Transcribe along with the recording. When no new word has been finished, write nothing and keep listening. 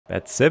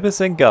that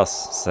Sibis and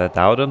Guss set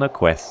out on a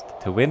quest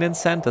to win in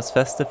Santa's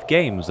festive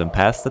games and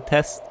pass the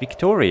test.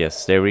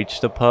 Victorious, they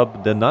reached the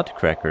pub, the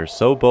Nutcracker,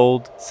 so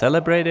bold,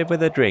 celebrated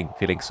with a drink,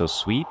 feeling so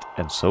sweet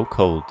and so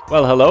cold.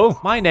 Well, hello,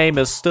 my name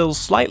is still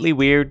slightly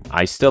weird,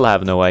 I still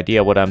have no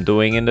idea what I'm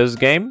doing in this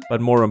game,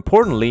 but more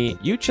importantly,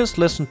 you just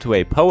listened to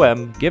a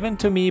poem given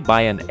to me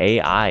by an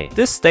AI.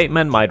 This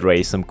statement might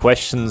raise some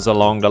questions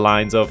along the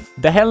lines of,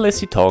 the hell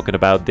is he talking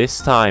about this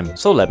time?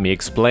 So let me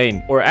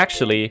explain. Or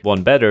actually,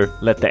 one better,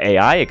 let the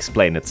AI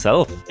explain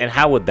itself. And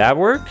how would that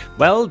work?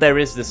 Well, there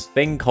is this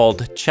thing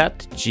called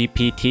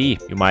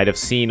ChatGPT. You might have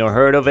seen or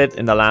heard of it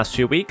in the last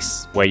few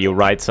weeks, where you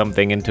write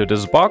something into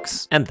this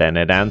box and then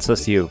it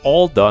answers you,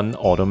 all done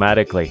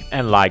automatically.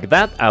 And like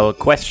that, our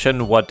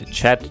question what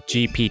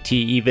ChatGPT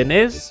even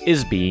is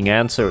being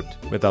answered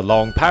with a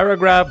long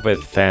paragraph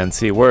with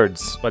fancy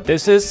words. But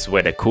this is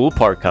where the cool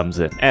part comes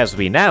in, as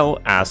we now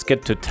ask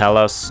it to tell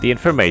us the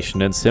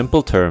information in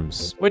simple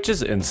terms, which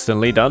is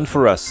instantly done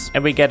for us.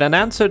 And we get an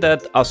answer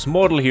that us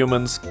mortal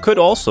humans could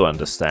also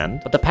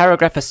understand, but the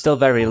paragraph is still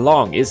very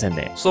long, isn't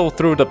it? So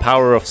through the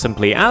power of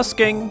simply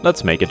asking,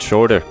 let's make it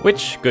shorter,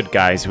 which, good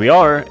guys we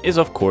are, is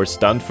of course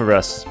done for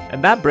us.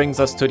 And that brings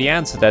us to the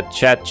answer that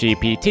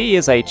ChatGPT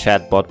is a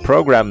chatbot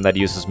program that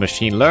uses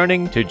machine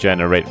learning to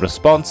generate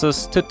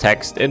responses to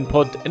text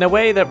input in a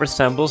way that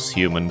resembles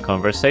human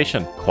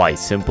conversation. Quite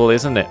simple,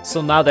 isn't it?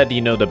 So now that you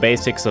know the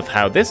basics of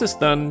how this is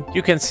done,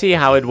 you can see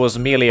how it was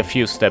merely a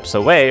few steps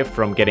away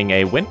from getting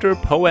a winter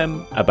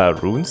poem about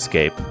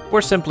RuneScape.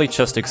 We're simply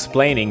just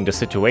explaining the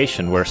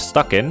situation we're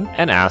stuck in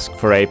and ask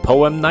for a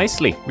poem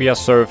nicely. We are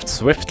served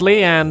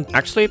swiftly and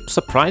actually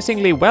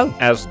surprisingly well,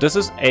 as this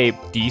is a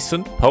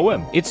decent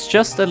poem. It's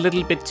just a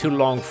little bit too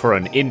long for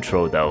an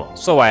intro though,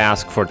 so I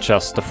asked for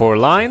just the 4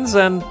 lines,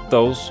 and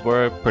those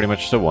were pretty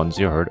much the ones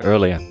you heard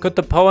earlier. Could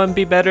the poem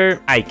be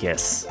better? I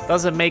guess.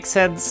 Does it make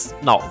sense?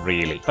 Not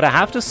really. But I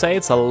have to say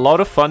it's a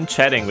lot of fun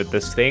chatting with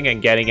this thing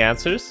and getting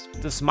answers.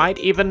 This might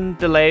even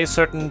delay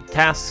certain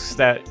tasks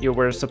that you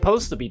were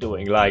supposed to be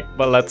doing, like,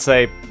 well, let's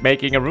say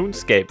making a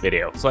RuneScape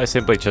video. So I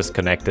simply just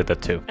connected the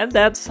two. And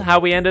that's how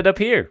we ended up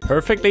here.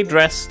 Perfectly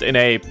dressed in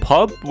a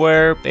pub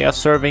where they are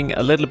serving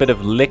a little bit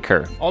of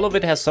liquor. All of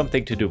it has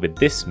something to do with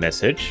this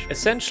message,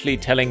 essentially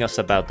telling us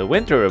about the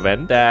winter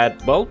event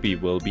that, well, we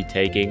will be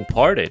taking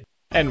part in.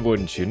 And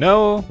wouldn't you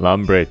know,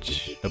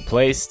 Lumbridge, the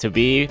place to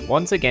be,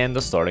 once again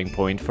the starting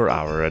point for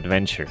our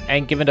adventure.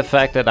 And given the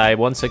fact that I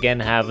once again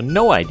have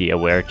no idea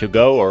where to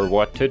go or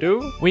what to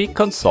do, we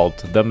consult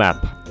the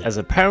map, as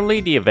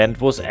apparently the event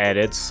was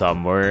added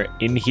somewhere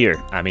in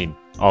here. I mean,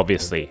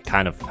 obviously,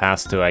 kind of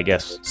has to, I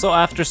guess. So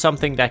after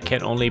something that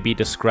can only be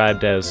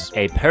described as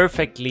a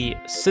perfectly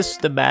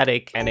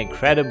systematic and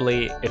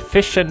incredibly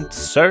efficient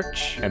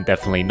search, and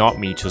definitely not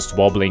me just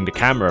wobbling the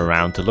camera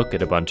around to look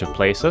at a bunch of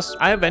places,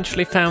 I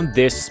eventually found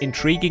this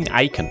intriguing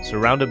icon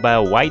surrounded by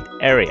a white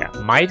area.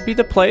 Might be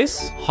the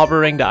place.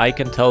 Hovering the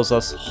icon tells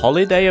us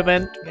holiday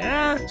event.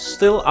 Yeah,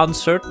 still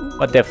uncertain,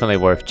 but definitely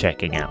worth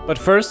checking out. But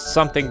first,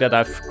 something that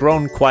I've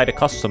grown quite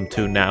accustomed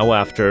to now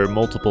after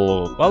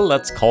multiple, well,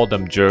 let's call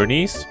them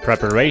journeys.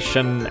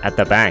 Preparation at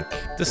the bank.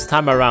 This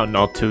time around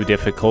not too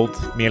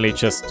difficult, merely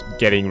just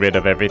getting rid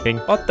of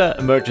everything. But the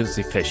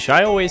emergency fish,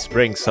 I always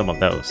bring some of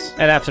those.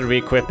 And after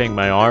re-equipping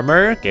my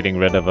armor, getting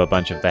rid of a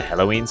bunch of the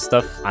Halloween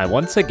stuff, I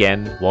once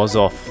again was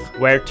off.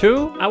 Where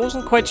to? I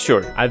wasn't quite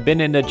sure. I've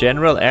been in the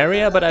general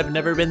area, but I've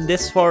never been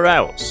this far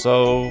out,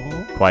 so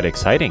quite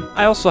exciting.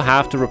 I also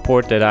have to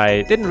report that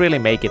I didn't really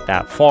make it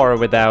that far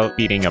without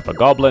beating up a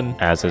goblin,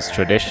 as is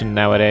tradition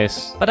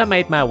nowadays. But I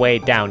made my way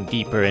down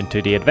deeper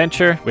into the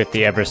adventure with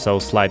the ever so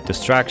slight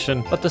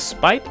distraction, but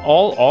despite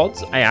all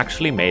odds, I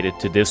actually made it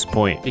to this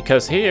point,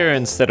 because here,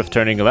 instead of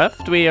turning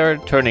left, we are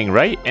turning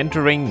right,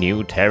 entering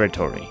new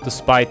territory.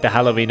 Despite the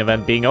Halloween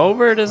event being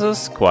over, this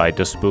is quite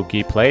a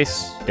spooky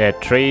place.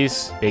 Dead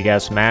trees, big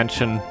ass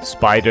mansion,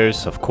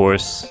 spiders, of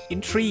course.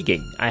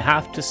 Intriguing, I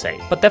have to say,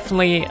 but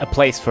definitely a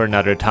place for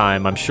another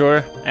time, I'm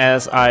sure,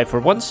 as I for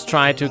once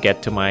tried to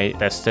get to my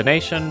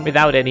destination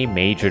without any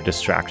major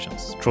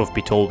distractions. Truth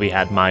be told, we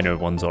had minor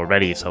ones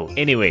already, so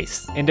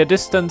anyways, in the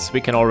distance we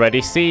can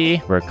already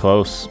see we're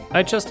close.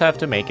 I just have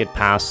to make it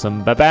past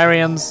some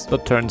barbarians,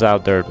 but turns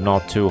out they're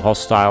not too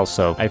hostile,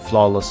 so I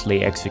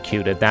flawlessly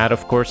executed that,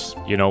 of course.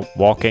 You know,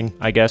 walking,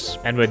 I guess.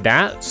 And with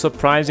that,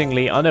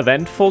 surprisingly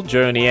uneventful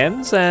journey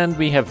ends, and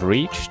we have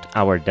reached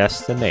our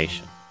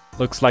destination.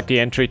 Looks like the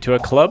entry to a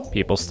club,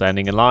 people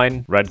standing in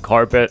line, red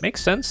carpet.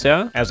 Makes sense,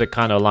 yeah? As it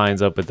kind of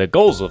lines up with the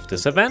goals of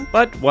this event,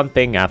 but one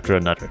thing after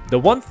another. The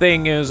one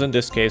thing is, in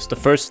this case, the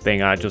first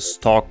thing, I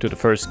just talked to the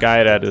first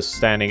guy that is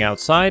standing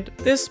outside,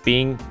 this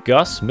being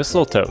Guss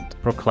Mistletoad,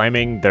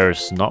 proclaiming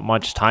there's not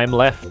much time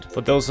left.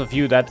 For those of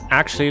you that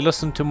actually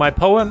listen to my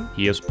poem,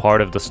 he is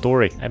part of the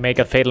story. I make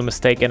a fatal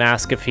mistake and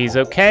ask if he's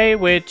okay,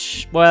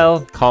 which,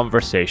 well,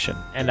 conversation.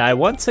 And I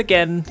once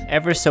again,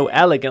 ever so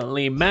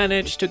elegantly,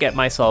 managed to get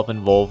myself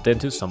involved involved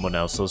into someone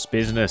else's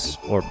business,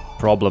 or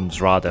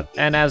problems rather.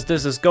 And as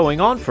this is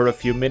going on for a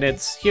few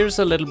minutes, here's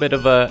a little bit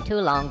of a... Too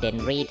long,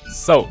 didn't read.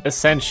 So,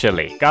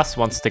 essentially, Guss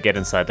wants to get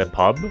inside the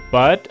pub,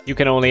 but you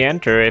can only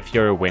enter if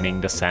you're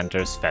winning the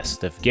Santa's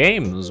Festive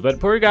Games. But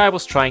poor guy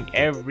was trying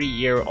every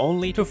year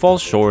only to fall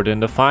short in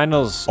the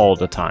finals all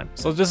the time.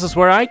 So this is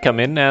where I come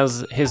in,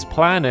 as his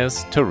plan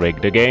is to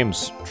rig the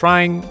games,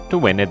 trying to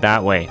win it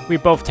that way. We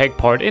both take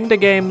part in the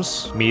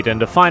games, meet in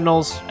the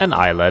finals, and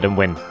I let him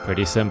win.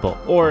 Pretty simple.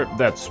 Or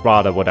that's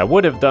rather what I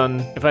would have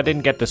done if I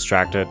didn't get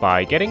distracted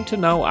by getting to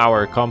know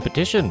our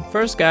competition.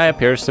 First guy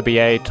appears to be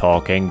a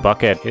talking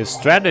bucket. His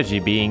strategy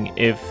being,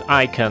 if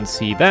I can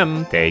see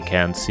them, they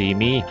can see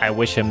me. I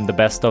wish him the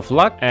best of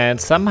luck and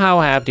somehow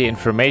have the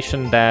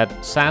information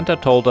that Santa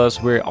told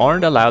us we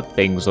aren't allowed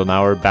things on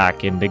our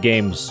back in the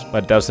games.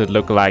 But does it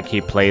look like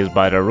he plays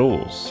by the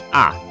rules?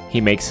 He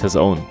makes his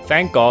own.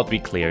 Thank God we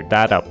cleared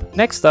that up.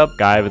 Next up,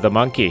 guy with a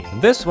monkey.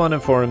 This one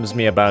informs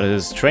me about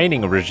his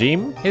training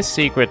regime. His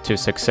secret to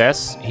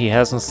success: he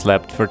hasn't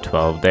slept for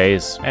 12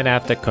 days. And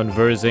after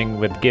conversing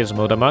with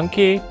Gizmo the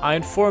monkey, I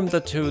informed the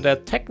two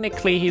that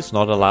technically he's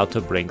not allowed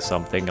to bring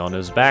something on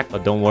his back,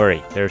 but don't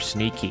worry, they're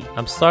sneaky.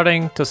 I'm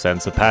starting to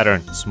sense a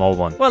pattern, small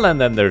one. Well,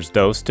 and then there's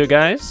those two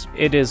guys.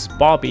 It is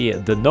Bobby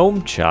the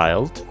gnome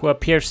child, who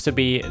appears to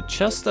be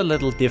just a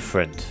little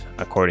different,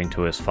 according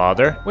to his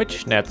father,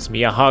 which nets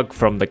me a hug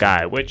from the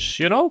guy, which,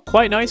 you know,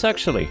 quite nice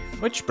actually.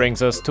 Which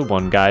brings us to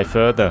one guy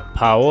further,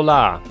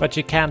 Paola. But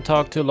she can't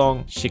talk too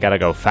long, she gotta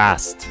go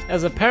fast,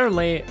 as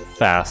apparently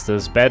fast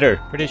is better.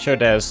 Pretty sure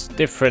there's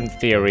different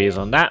theories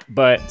on that,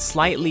 but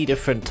slightly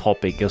different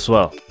topic as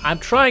well. I'm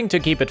trying to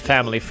keep it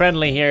family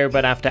friendly here,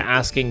 but after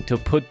asking to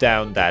put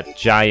down that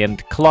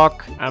giant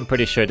clock, I'm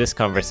pretty sure this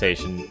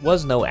conversation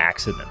was no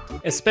accident.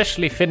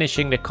 Especially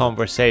finishing the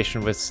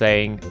conversation with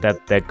saying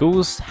that the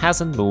goose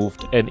hasn't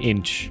moved an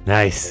inch.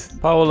 Nice.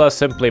 Paola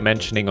simply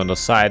mentioning on the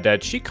side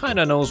that she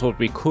kinda knows what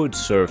we could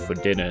serve for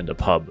dinner in the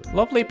pub.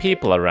 Lovely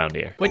people around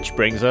here. Which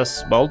brings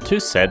us, well, to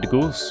said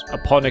goose.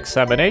 Upon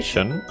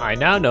examination, I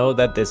now know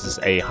that this is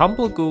a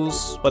humble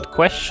goose, but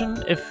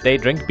question if they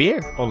drink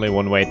beer. Only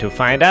one way to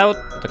find out.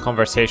 The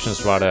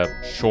conversation's rather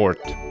short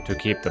to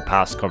keep the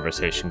past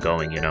conversation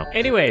going, you know.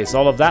 Anyways,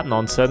 all of that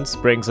nonsense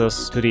brings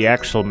us to the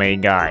actual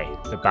main guy,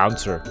 the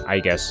bouncer, I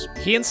guess.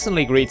 He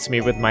instantly greets me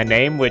with my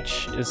name,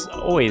 which is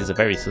always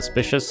very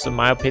suspicious in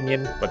my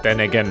opinion, but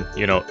then again,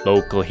 you know,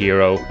 local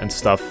hero and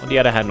stuff. On the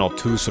other hand, not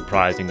too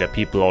surprising that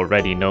people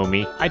already know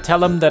me. I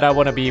tell him that I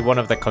want to be one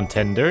of the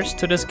contenders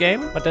to this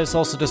game, but there's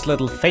also this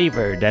little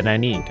favor that I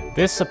need.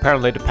 This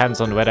apparently depends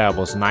on whether I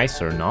was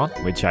nice or not,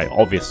 which I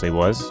obviously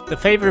was. The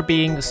favor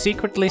being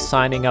secretly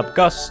signing up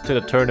Guss to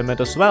the tournament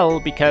as well,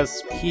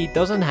 because he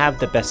doesn't have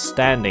the best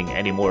standing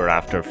anymore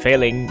after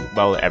failing,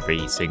 well,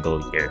 every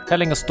single year.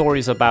 Telling us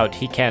stories about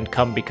he can't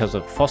come because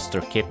of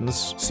foster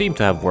kittens seem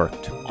to have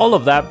worked. All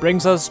of that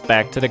brings us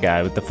back to the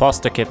guy with the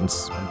foster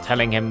kittens. I'm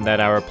telling him that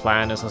our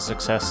plan is a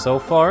success so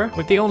far,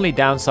 with the only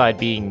downside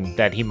being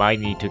that he might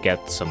need to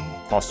get some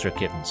foster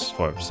kittens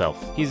for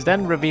himself. He's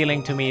then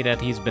revealing to me that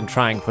he's been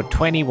trying for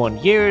 21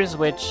 years,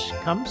 which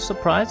comes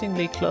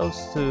surprisingly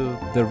close to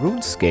the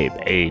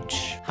Runescape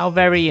age. How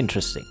very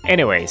interesting.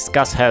 Anyways,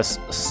 Guss has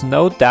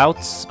no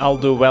doubts I'll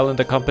do well in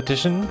the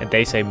competition, and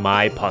they say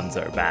my puns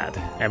are bad.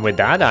 And with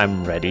that,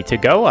 I'm ready to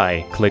go.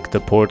 I click the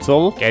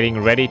portal, getting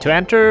ready to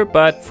enter,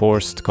 but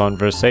forced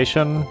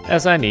conversation,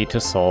 as I need to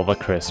solve a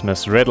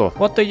Christmas riddle.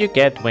 What do you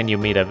get when you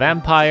meet a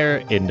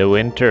vampire in the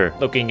winter?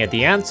 Looking at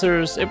the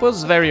answers, it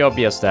was very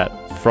obvious that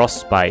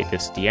frostbite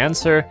is the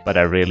answer, but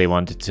I really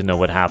wanted to know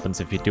what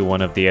happens if you do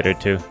one of the other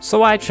two.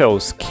 So I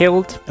chose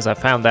killed, as I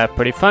found that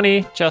pretty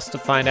funny, just to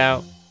find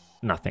out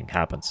nothing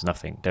happens,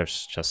 nothing.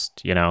 There's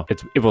just, you know,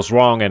 it was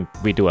wrong and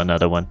we do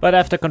another one. But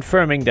after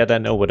confirming that I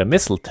know what a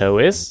mistletoe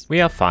is,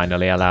 we are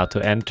finally allowed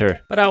to enter.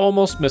 But I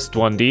almost missed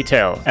one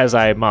detail, as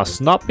I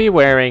must not be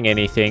wearing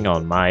anything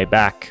on my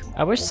back.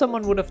 I wish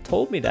someone would have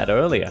told me that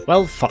earlier.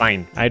 Well,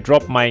 fine. I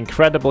dropped my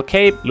incredible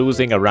cape,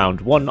 losing around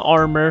 1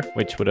 armor,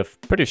 which would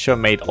have pretty sure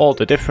made all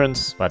the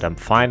difference, but I'm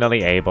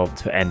finally able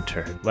to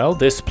enter. Well,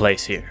 this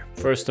place here.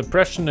 First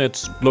impression,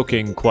 it's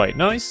looking quite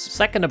nice.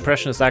 Second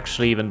impression is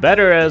actually even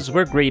better, as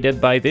we're greeted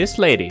by this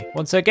lady.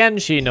 Once again,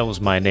 she knows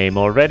my name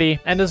already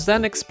and is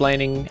then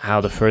explaining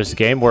how the first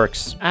game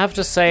works. I have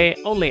to say,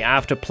 only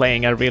after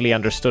playing I really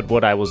understood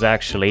what I was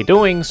actually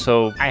doing,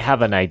 so I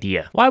have an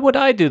idea. Why would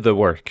I do the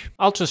work?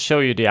 I'll just show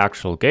you the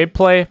actual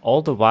gameplay.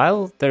 All the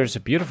while, there's a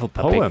beautiful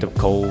poem. I picked up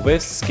coal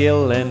with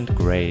skill and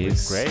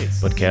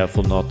grace, but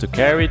careful not to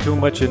carry too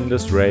much in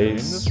this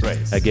race.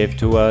 I gave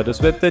to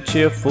others with a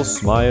cheerful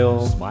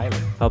smile,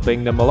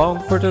 helping them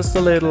along for just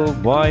a little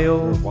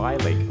while.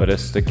 But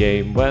as the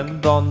game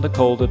went on, the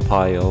coal did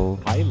pile.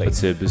 But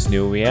Sibus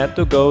knew he had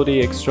to go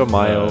the extra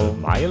mile.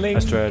 I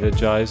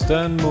strategized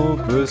and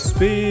moved with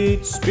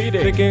speed,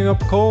 picking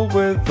up coal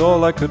with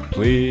all I could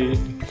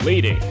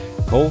pleading.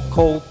 Coal,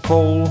 coal,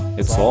 coal,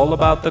 it's all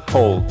about the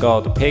coal.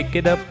 Gotta pick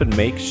it up and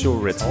make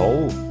sure it's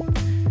whole.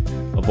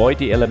 Avoid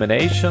the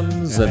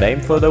eliminations and aim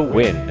for the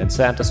win. In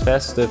Santa's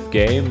festive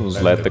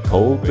games, let the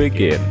coal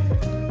begin.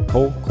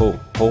 Coal, coal,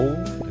 coal.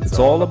 It's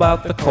all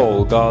about the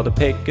coal. Gotta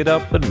pick it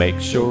up and make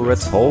sure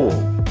it's whole.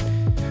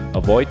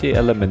 Avoid the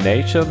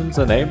eliminations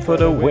and aim for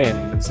the win.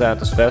 In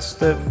Santa's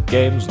festive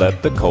games,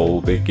 let the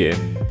coal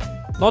begin.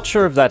 Not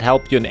sure if that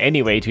helped you in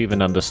any way to even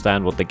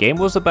understand what the game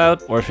was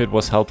about, or if it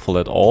was helpful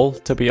at all,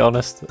 to be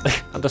honest.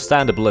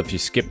 Understandable if you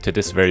skip to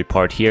this very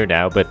part here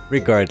now, but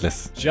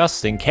regardless.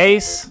 Just in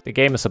case, the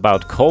game is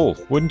about coal,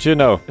 wouldn't you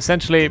know?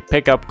 Essentially,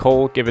 pick up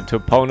coal, give it to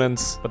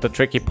opponents, but the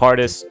tricky part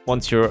is,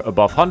 once you're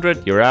above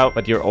 100, you're out,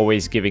 but you're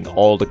always giving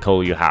all the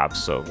coal you have,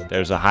 so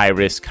there's a high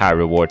risk, high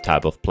reward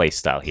type of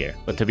playstyle here.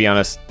 But to be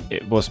honest,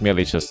 it was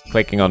merely just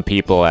clicking on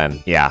people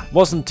and yeah,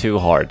 wasn't too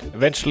hard.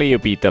 Eventually you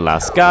beat the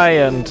last guy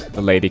and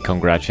the lady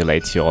congratulates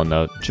you on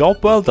a job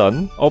well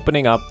done,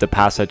 opening up the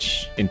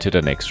passage into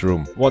the next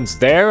room. Once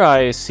there,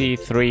 I see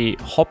 3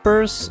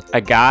 hoppers,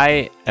 a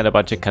guy, and a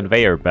bunch of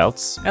conveyor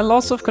belts, and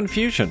lots of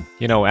confusion,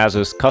 you know, as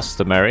is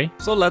customary.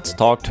 So let's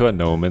talk to a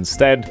gnome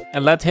instead,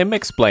 and let him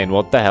explain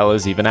what the hell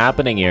is even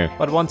happening here.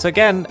 But once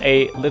again,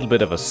 a little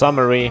bit of a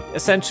summary.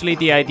 Essentially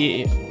the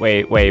idea...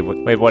 Wait,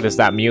 what is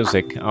that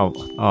music?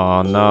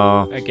 Oh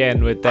no.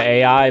 Again with the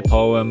AI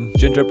poem.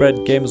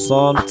 Gingerbread game is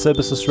on,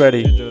 Sibis is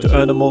ready to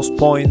earn the most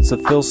points,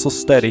 it feels so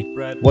steady.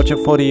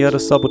 Watching for the other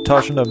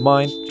sabotaging their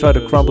mind, try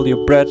to crumble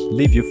your bread,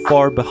 leave you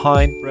far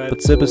behind. But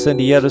Sibis and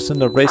the others in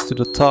the race to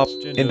the top.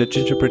 In the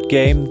gingerbread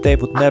game, they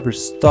would never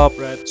stop.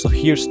 So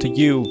here's to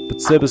you, but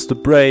Sibis the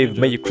brave.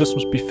 May your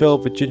Christmas be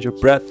filled with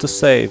gingerbread to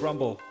save.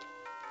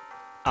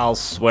 I'll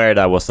swear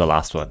that was the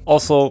last one.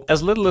 Also,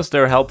 as little as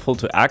they're helpful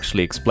to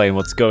actually explain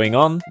what's going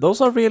on, those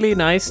are really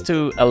nice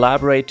to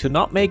elaborate to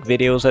not make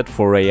videos at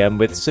 4 AM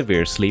with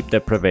severe sleep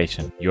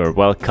deprivation. You're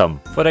welcome.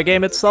 For the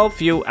game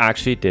itself, you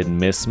actually didn't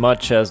miss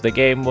much, as the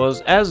game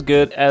was as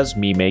good as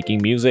me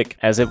making music,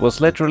 as it was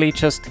literally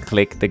just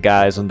click the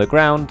guys on the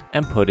ground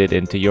and put it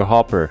into your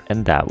hopper,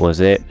 and that was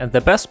it. And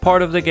the best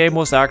part of the game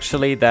was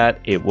actually that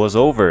it was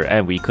over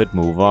and we could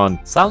move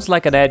on. Sounds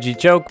like an edgy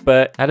joke,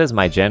 but that is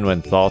my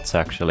genuine thoughts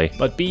actually.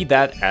 But be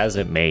that as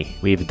it may,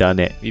 we've done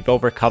it. We've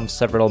overcome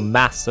several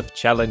massive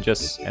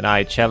challenges, and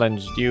I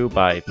challenged you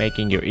by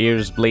making your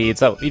ears bleed.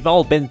 So we've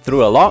all been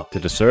through a lot to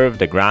deserve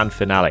the grand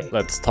finale.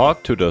 Let's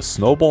talk to the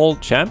snowball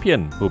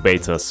champion who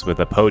baits us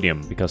with a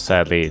podium, because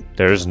sadly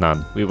there's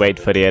none. We wait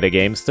for the other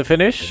games to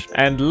finish,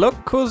 and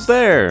look who's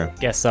there.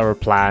 Guess our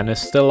plan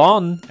is still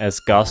on, as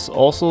Guss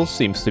also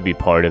seems to be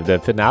part of the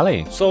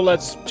finale. So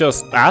let's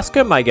just ask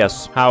him, I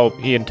guess, how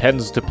he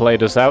intends to play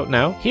this out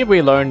now. Here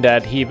we learn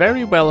that he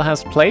very well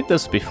has played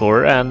this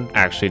before and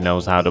actually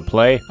knows how to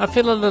play. I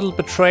feel a little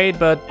betrayed,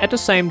 but at the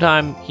same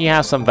time, he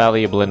has some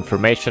valuable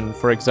information.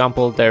 For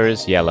example, there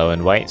is yellow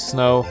and white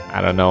snow. I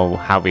don't know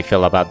how we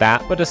feel about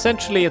that, but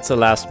essentially it's a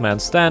last man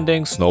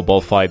standing snowball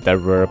fight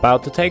that we're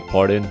about to take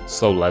part in.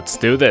 So let's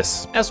do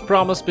this. As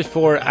promised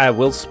before, I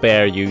will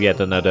spare you yet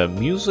another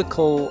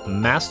musical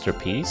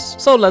masterpiece.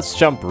 So let's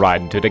jump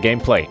right into the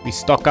gameplay. We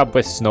stock up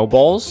with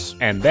snowballs,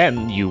 and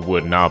then you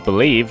would not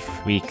believe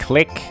we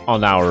click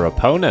on our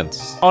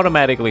opponents,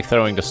 automatically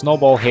throwing the snowball,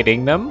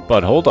 hitting them.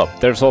 But hold up,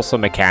 there's also a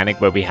mechanic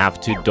where we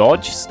have to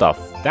dodge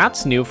stuff.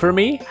 That's new for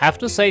me. Have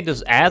to say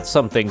this adds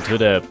something to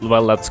the,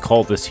 well, let's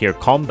call this here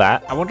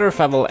combat. I wonder if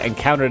I will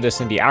encounter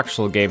this in the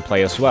actual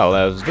gameplay as well,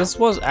 as this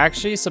was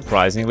actually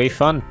surprisingly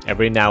fun.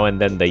 Every now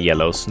and then the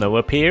yellow snow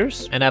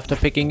appears, and after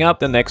picking up,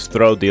 the next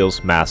throw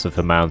deals massive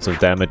amounts of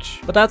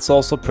damage. But that's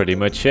also pretty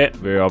much it.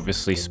 We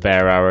obviously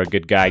spare our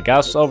good guy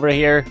Guss over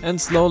here, and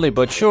slowly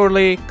but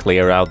surely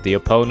clear out the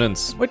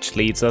opponents, which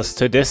leads us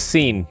to this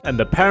scene.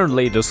 And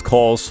apparently this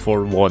calls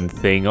for one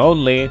thing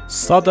only: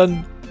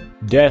 sudden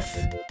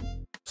death.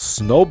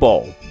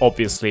 Snowball.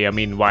 Obviously, I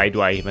mean, why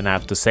do I even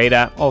have to say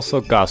that? Also,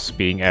 Guss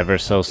being ever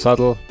so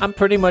subtle. I'm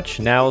pretty much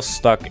now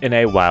stuck in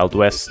a Wild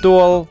West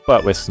duel,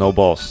 but with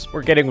snowballs.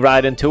 We're getting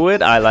right into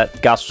it. I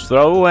let Guss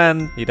throw,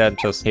 and he then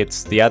just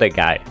hits the other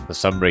guy for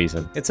some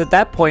reason. It's at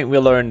that point we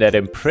learned that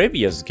in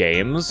previous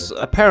games,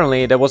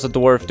 apparently there was a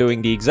dwarf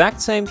doing the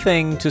exact same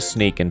thing to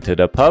sneak into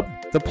the pub.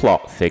 The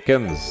plot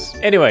thickens.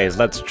 Anyways,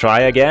 let's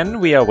try again.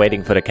 We are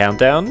waiting for the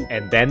countdown.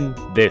 And then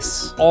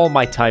this. All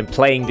my time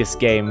playing this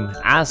game,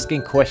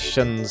 asking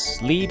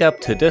questions, lead up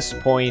to this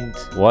point.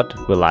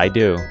 What will I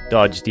do?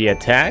 Dodge the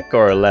attack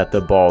or let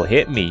the ball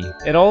hit me?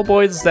 It all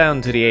boils down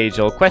to the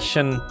age-old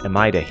question, am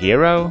I the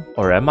hero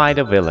or am I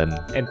the villain?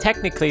 And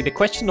technically the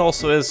question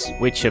also is,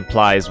 which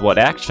implies what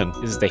action?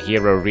 Is the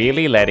hero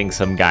really letting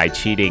some guy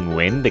cheating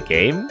win the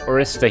game?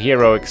 Or is the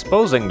hero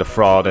exposing the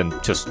fraud and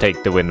just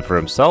take the win for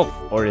himself?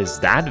 Or is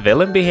that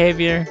villain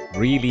behavior?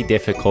 Really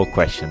difficult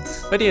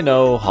questions. But you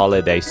know,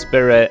 holiday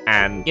spirit,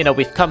 and you know,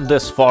 we've come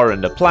this far in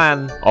the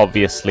plan.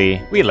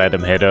 Obviously, we let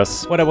him hit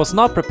us. What I was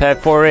not prepared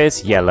for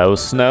is yellow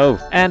snow.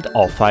 And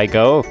off I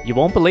go. You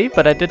won't believe,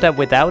 but I did that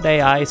without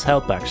AI's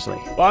help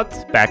actually.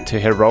 But back to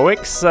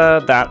heroics,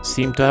 that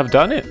seemed to have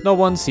done it. No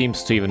one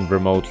seems to even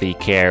remotely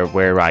care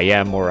where I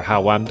am or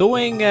how I'm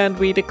doing, and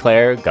we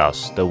declare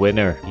Guss the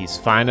winner. He's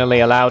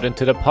finally allowed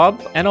into the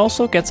pub and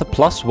also gets a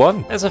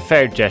 +1. As a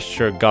fair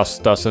gesture, Guss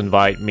does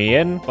invite me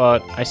in,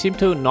 but I seem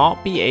to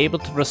not be able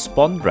to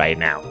respond right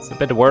now. It's a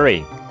bit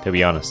worrying. to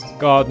be honest.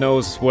 God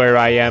knows where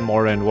I am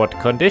or in what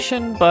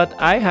condition, but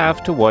I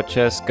have to watch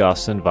as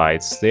Guss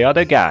invites the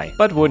other guy.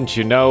 But wouldn't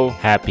you know,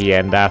 happy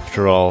end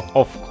after all.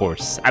 Of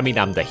course, I mean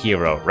I'm the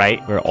hero,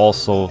 right? We're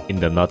also in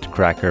the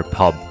Nutcracker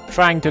pub.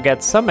 Trying to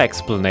get some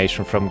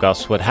explanation from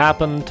Guss what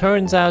happened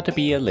turns out to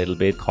be a little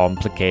bit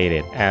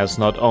complicated, as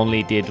not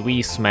only did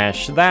we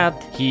smash that,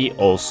 he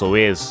also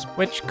is,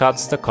 which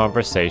cuts the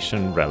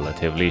conversation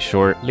relatively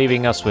short,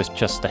 leaving us with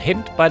just a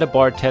hint by the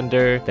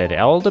bartender that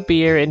all the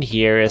beer in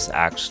here is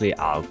actually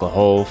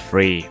alcohol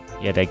free.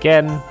 Yet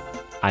again,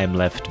 I'm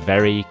left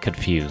very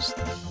confused.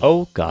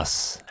 Oh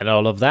Guss. And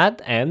all of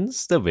that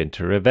ends the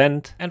winter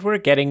event, and we're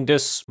getting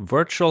this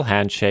virtual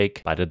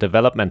handshake by the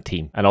development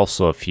team, and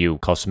also a few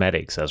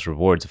cosmetics as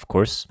rewards, of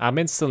course. I'm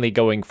instantly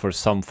going for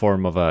some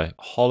form of a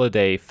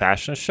holiday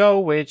fashion show,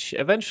 which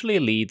eventually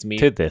leads me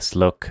to this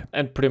look.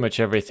 And pretty much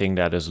everything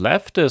that is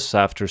left is,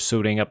 after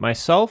suiting up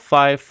myself,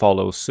 I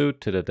follow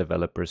suit to the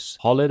developers'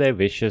 holiday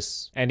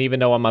wishes. And even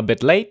though I'm a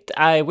bit late,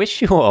 I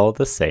wish you all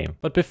the same.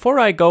 But before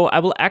I go, I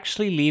will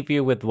actually leave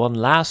you with one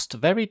last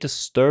very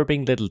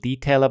disturbing little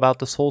detail about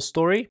this whole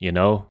story. You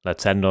know,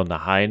 let's end on a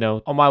high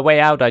note. On my way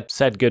out, I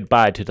said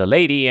goodbye to the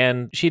lady,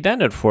 and she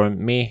then informed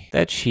me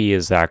that she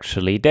is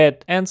actually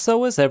dead, and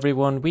so is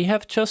everyone we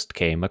have just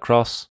came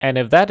across. And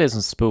if that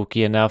isn't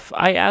spooky enough,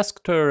 I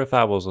asked her if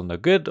I was on the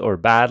good or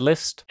bad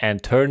list,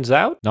 and turns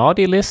out,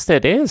 naughty list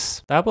it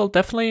is. That will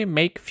definitely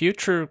make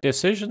future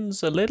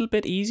decisions a little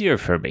bit easier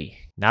for me,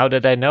 now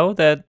that I know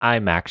that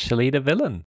I'm actually the villain.